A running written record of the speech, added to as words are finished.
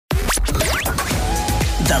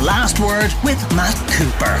The Last Word with Matt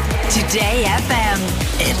Cooper. Today FM.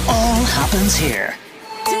 It all happens here.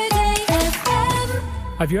 Today FM.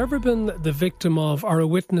 Have you ever been the victim of or a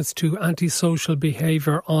witness to antisocial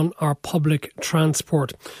behaviour on our public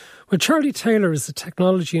transport? Well, Charlie Taylor is the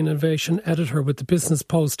technology and innovation editor with the Business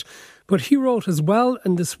Post, but he wrote as well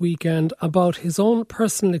in this weekend about his own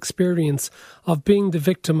personal experience of being the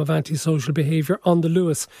victim of antisocial behaviour on the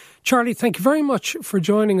Luas. Charlie, thank you very much for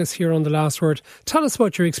joining us here on The Last Word. Tell us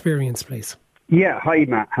about your experience, please. Yeah, hi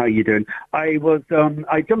Matt, how you doing? I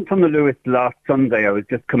jumped on the Luas last Sunday. I was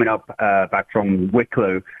just coming up back from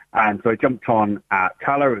Wicklow, and so I jumped on at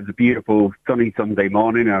Taller. It was a beautiful sunny Sunday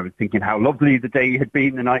morning. I was thinking how lovely the day had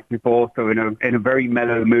been the night before, so in a very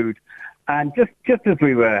mellow mood. And just as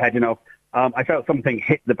we were heading off, I felt something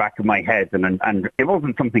hit the back of my head, and it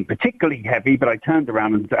wasn't something particularly heavy, but I turned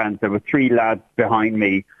around and there were three lads behind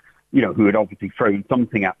me, you know, who had obviously thrown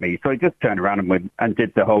something at me. So I just turned around and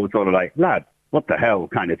did the whole sort of like, lads, what the hell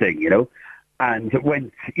kind of thing, you know? And when,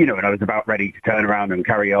 you know, and I was about ready to turn around and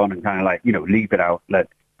carry on and kind of like, you know, leave it out,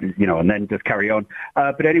 you know, and then just carry on.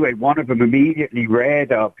 But anyway, one of them immediately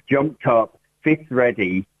reared up, jumped up, fist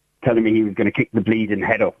ready, telling me he was going to kick the bleeding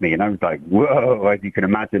head off me. And I was like, whoa, as you can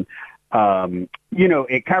imagine. You know,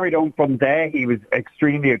 it carried on from there. He was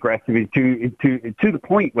extremely aggressive to the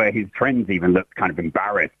point where his friends even looked kind of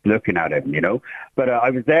embarrassed looking at him, you know. But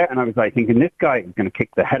I was there and I was like thinking, this guy is going to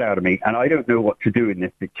kick the head out of me, and I don't know what to do in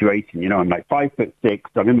this situation. You know, I'm like 5'6",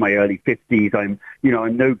 I'm in my early 50s, I'm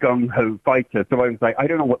no gung-ho fighter. So I was like, I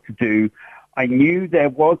don't know what to do. I knew there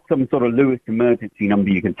was some sort of Luas emergency number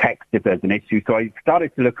you can text if there's an issue. So I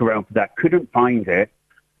started to look around for that, couldn't find it.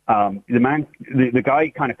 The guy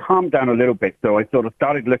kind of calmed down a little bit, so I sort of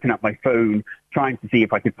started looking at my phone, trying to see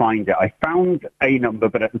if I could find it. I found a number,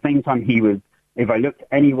 but at the same time, if I looked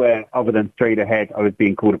anywhere other than straight ahead, I was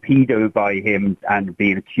being called a pedo by him and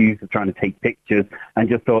being accused of trying to take pictures, and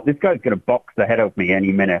just thought, this guy's going to box the head of me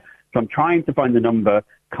any minute. So I'm trying to find the number.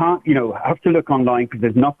 Can't, you know, have to look online because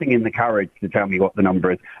there's nothing in the carriage to tell me what the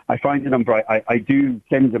number is. I find the number, I do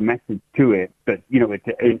send a message to it, but, you know,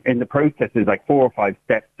 in the process, there's like 4 or 5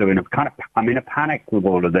 steps. So I'm in a panic with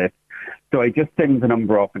all of this. So I just send the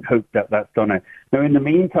number off and hope that that's done it. Now, in the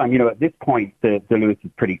meantime, you know, at this point, the Luas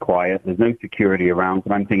is pretty quiet. There's no security around.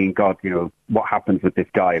 And I'm thinking, God, you know, what happens with this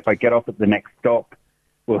guy? If I get off at the next stop,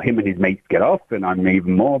 will him and his mates get off and I'm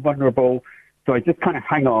even more vulnerable? So I just kind of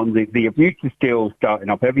hang on. The abuse is still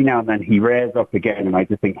starting up. Every now and then he rears up again, and I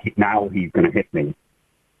just think now he's going to hit me.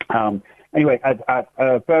 Anyway, at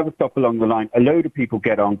a further stop along the line, a load of people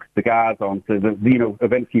get on because the guard's on. So,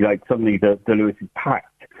 eventually, like, suddenly the Luas is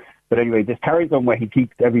packed. But anyway, this carries on where he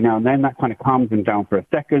keeps every now and then. That kind of calms him down for a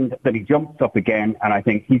second. Then he jumps up again, and I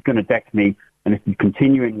think he's going to deck me. And if he's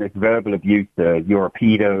continuing this verbal abuse, you're a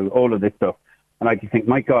pedo, all of this stuff. And I just think,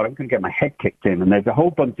 my God, I'm going to get my head kicked in. And there's a whole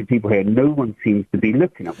bunch of people here. No one seems to be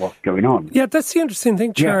looking at what's going on. Yeah, that's the interesting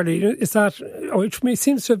thing, Charlie, is that, which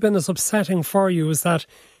seems to have been as upsetting for you, is that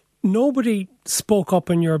nobody spoke up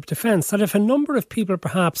in your defence. That if a number of people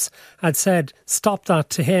perhaps had said, stop that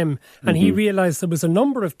to him, and he realised there was a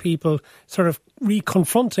number of people sort of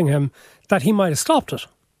re-confronting him, that he might have stopped it.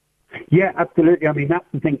 Yeah, absolutely. I mean, that's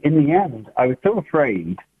the thing. In the end, I was so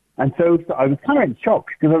afraid. And so I was kind of in shock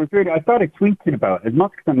because I started tweeting about it as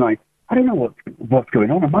much as I'm like, I don't know what's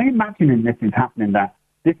going on. Am I imagining this is happening, that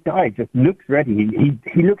this guy just looks ready?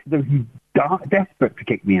 He looks as though he's desperate to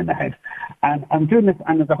kick me in the head. And I'm doing this,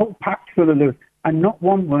 and there's a whole pack full of Luas, and not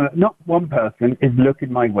one person is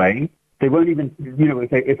looking my way. They won't even, you know,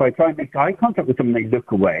 if I try and make eye contact with them, they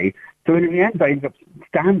look away. So in the end, I end up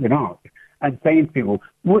standing up and saying to people,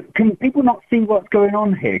 can people not see what's going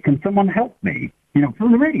on here? Can someone help me? You know, because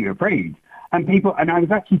I'm really afraid. And I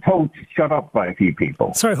was actually told to shut up by a few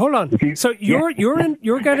people. Sorry, hold on. So you're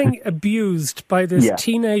getting abused by this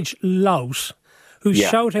teenage lout who's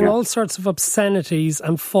shouting all sorts of obscenities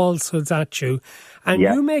and falsehoods at you, and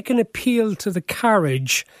you make an appeal to the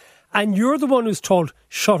carriage, and you're the one who's told,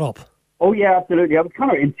 shut up. Oh, yeah, absolutely. I was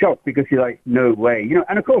kind of in shock because you're like, no way. You know,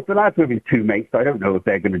 and of course, the lads were with 2 mates, so I don't know if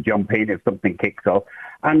they're going to jump in if something kicks off.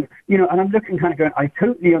 And, you know, and I'm looking kind of going, I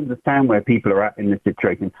totally understand where people are at in this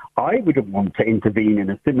situation. I wouldn't want to intervene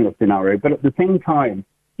in a similar scenario, but at the same time,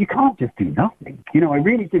 you can't just do nothing. You know, I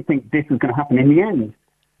really did think this was going to happen in the end.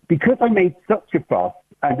 Because I made such a fuss,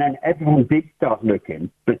 and then everyone did start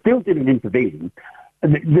looking, but still didn't intervene,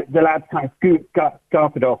 the lads kind of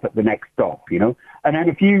scarfed off at the next stop, you know. And then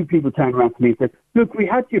a few people turned around to me and said, look, we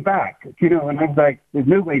had your back, you know. And I was like, there's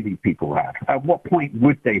no way these people had. At what point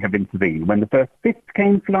would they have intervened? When the first fists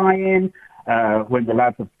came flying, when the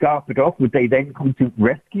lads have scarfed off, would they then come to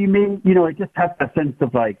rescue me? You know, I just had a sense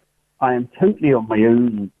of like, I am totally on my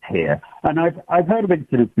own here. And I've heard of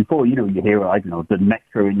incidents before. You hear, I don't know, the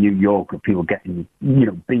metro in New York of people getting,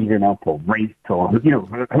 beaten up or raped or,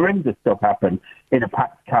 horrendous stuff happen in a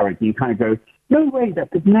packed carriage. You kind of go, no way, that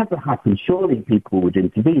could never happen. Surely people would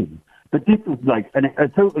intervene. But this was like a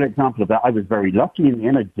total example of that. I was very lucky in the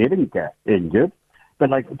end. I didn't get injured. But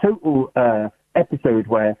like a total episode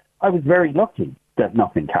where I was very lucky that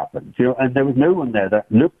nothing happened, and there was no one there that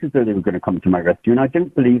looked as though they were going to come to my rescue, and I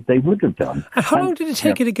don't believe they would have done. And how long did it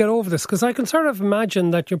take you to get over this? Because I can sort of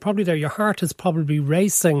imagine that you're probably there, your heart is probably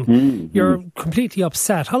racing, you're completely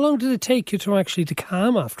upset. How long did it take you to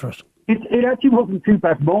calm after it? It actually wasn't too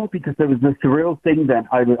bad, more because there was this surreal thing that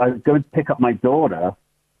I was going to pick up my daughter,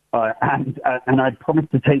 and I'd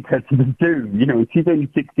promised to take her to the zoo. She's only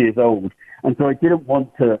 6 years old, and so I didn't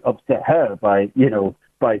want to upset her by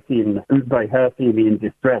her seeing me in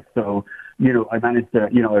distress. So, I managed to,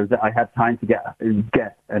 I had time to get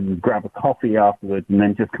and grab a coffee afterwards, and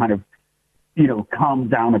then just kind of, calm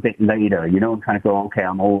down a bit later, and kind of go, okay,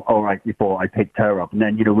 I'm all right before I picked her up. And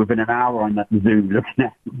then, within an hour I'm at the zoo looking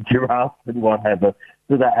at giraffes and whatever.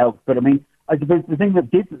 So that helps. But I mean, I suppose the thing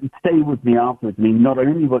that did stay with me afterwards, I mean, not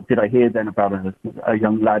only did I hear then about a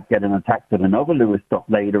young lad getting attacked at another Luas stop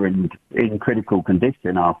later in critical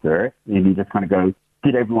condition after it, and you just kind of go,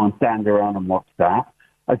 did everyone stand around and watch that?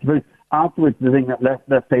 I suppose afterwards, the thing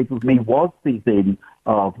that stayed with me was the thing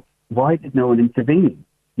of, why did no one intervene?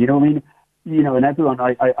 You know what I mean? And everyone,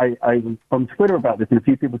 I was on Twitter about this, and a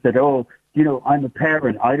few people said, oh, I'm a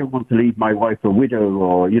parent. I don't want to leave my wife a widow,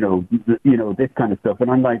 or, this kind of stuff. And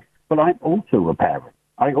I'm like, well, I'm also a parent.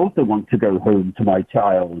 I also want to go home to my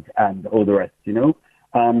child and all the rest,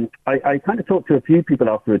 I kind of talked to a few people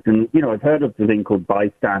afterwards, and, I've heard of the thing called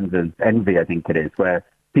bystanders envy, I think it is, where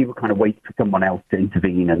people kind of wait for someone else to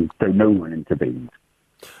intervene, and so no one intervenes.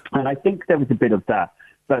 And I think there was a bit of that.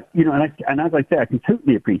 But, and as I say, I can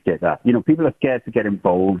totally appreciate that. People are scared to get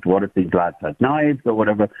involved. What if these lads had knives or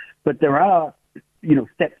whatever? But there are,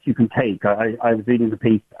 steps you can take. I was reading the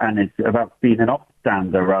piece, and it's about being an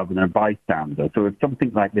upstander rather than a bystander. So if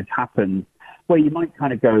something like this happens, where you might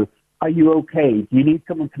kind of go, are you okay? Do you need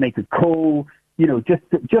someone to make a call? Just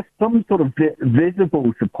some sort of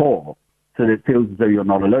visible support so that it feels as though you're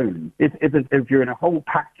not alone. If you're in a whole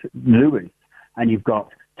packed Luas and you've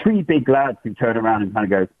got three big lads who turn around and kind of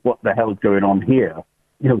go, what the hell's going on here?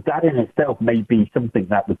 That in itself may be something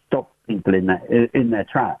that would stop people in their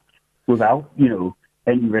tracks without,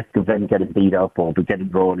 any risk of them getting beat up or getting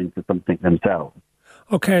drawn into something themselves.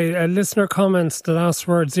 Okay, listener comments, the last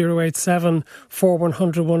word 087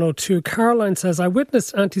 4100 102. Caroline says, I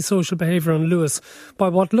witnessed antisocial behaviour on Luas by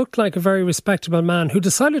what looked like a very respectable man who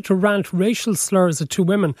decided to rant racial slurs at two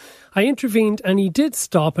women. I intervened and he did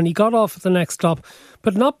stop, and he got off at the next stop,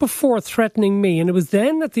 but not before threatening me. And it was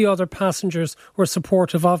then that the other passengers were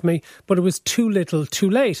supportive of me, but it was too little too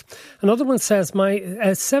late. Another one says, my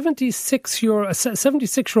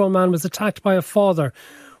 76-year-old man was attacked by a father.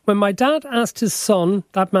 When my dad asked his son,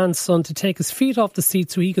 that man's son, to take his feet off the seat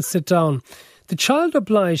so he could sit down, the child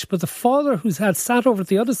obliged, but the father, who had sat over at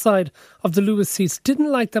the other side of the Luas seats,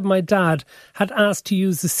 didn't like that my dad had asked to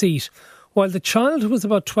use the seat. While the child, who was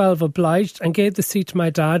about 12, obliged and gave the seat to my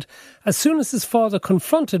dad, as soon as his father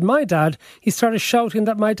confronted my dad, he started shouting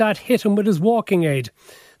that my dad hit him with his walking aid.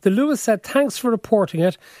 The Luas said, thanks for reporting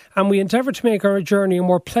it, and we endeavour to make our journey a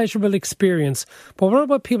more pleasurable experience. But what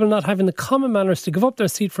about people not having the common manners to give up their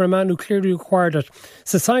seat for a man who clearly required it?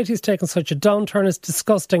 Society has taken such a downturn, it's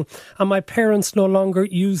disgusting, and my parents no longer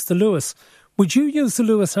use the Luas. Would you use the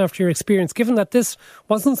Luas after your experience, given that this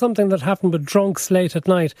wasn't something that happened with drunks late at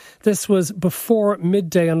night? This was before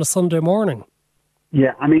midday on a Sunday morning.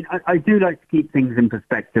 Yeah, I mean, I do like to keep things in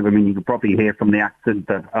perspective. I mean, you can probably hear from the accent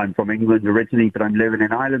that I'm from England originally, but I'm living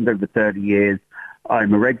in Ireland over 30 years.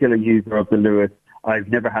 I'm a regular user of the Luas. I've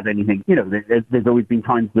never had anything, there's always been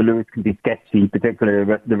times the Luas can be sketchy,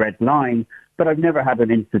 particularly the Red Line, but I've never had an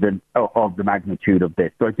incident of the magnitude of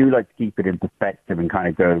this. So I do like to keep it in perspective and kind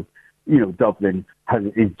of go, Dublin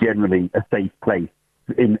is generally a safe place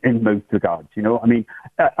in most regards, I mean,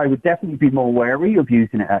 I would definitely be more wary of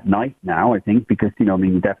using it at night now, I think, because,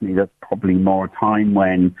 definitely there's probably more time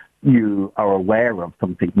when you are aware of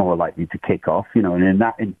something more likely to kick off, and in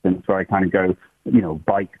that instance where I kind of go,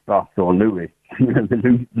 bike, bus or Luas,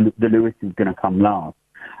 the Luas is going to come last.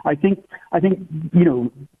 I think, as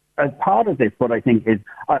part of this, what I think is,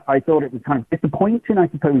 I thought it was kind of disappointing, I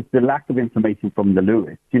suppose, the lack of information from the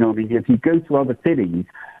Luas. If you go to other cities,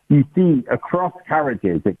 you see across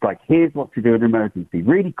carriages, it's like, here's what to do in an emergency.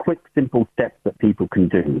 Really quick, simple steps that people can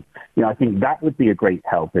do. I think that would be a great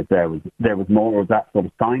help if there was more of that sort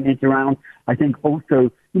of signage around. I think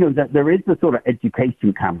also, that there is a sort of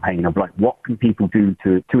education campaign of like, what can people do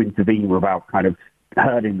to intervene without kind of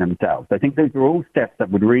hurting themselves. I think those are all steps that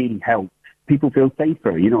would really help people feel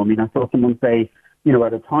safer. I saw someone say,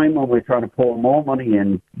 at a time when we're trying to pour more money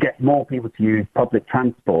and get more people to use public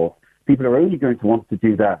transport, people are only going to want to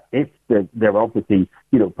do that if they're obviously,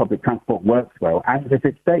 public transport works well and if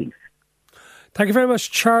it's safe. Thank you very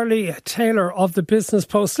much, Charlie Taylor of the Business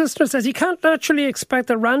Post. Listener says he can't naturally expect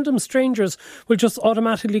that random strangers will just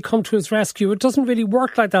automatically come to his rescue. It doesn't really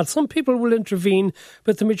work like that. Some people will intervene,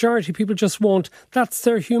 but the majority of people just won't. That's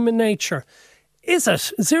their human nature. Is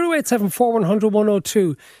it? 0874 100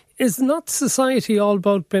 102. Is not society all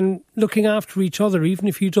about been looking after each other, even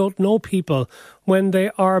if you don't know people, when they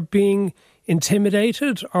are being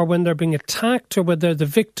intimidated or when they're being attacked or when they're the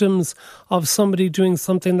victims of somebody doing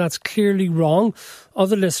something that's clearly wrong?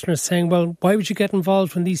 Other listeners saying, well, why would you get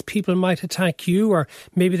involved when these people might attack you, or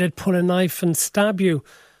maybe they'd pull a knife and stab you?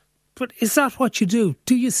 But is that what you do?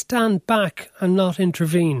 Do you stand back and not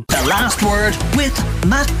intervene? The Last Word with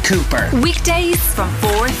Matt Cooper. Weekdays from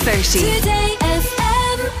 4:30. Today FM.